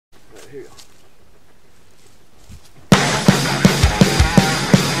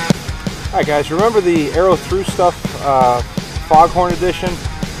Alright guys, remember the Arrow Through Stuff Foghorn edition?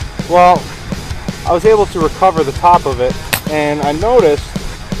 Well, I was able to recover the top of it, and I noticed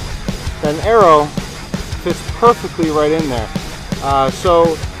that an arrow fits perfectly right in there.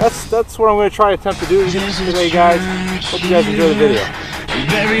 So that's what I'm going to try to attempt to do today, guys. Hope you guys enjoy the video.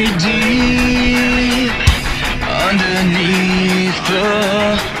 Very deep underneath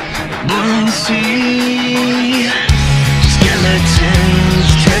the blue sea,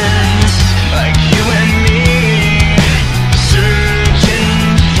 skeletons dressed like you and me,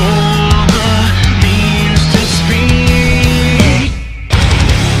 searching for the means to speak.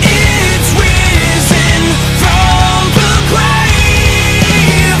 It's risen from the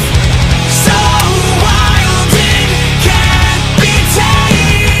grave, so wild it can't be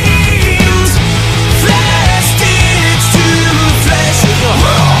tamed. Flesh stitched to flesh,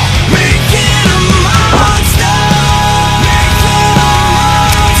 making a monster.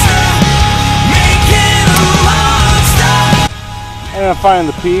 I ended up finding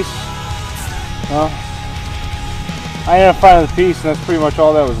the piece. I ended up finding the piece, and that's pretty much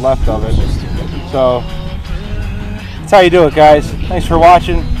all that was left of it. So that's how you do it, guys. Thanks for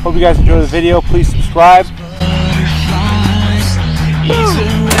watching. Hope you guys enjoy the video. Please subscribe.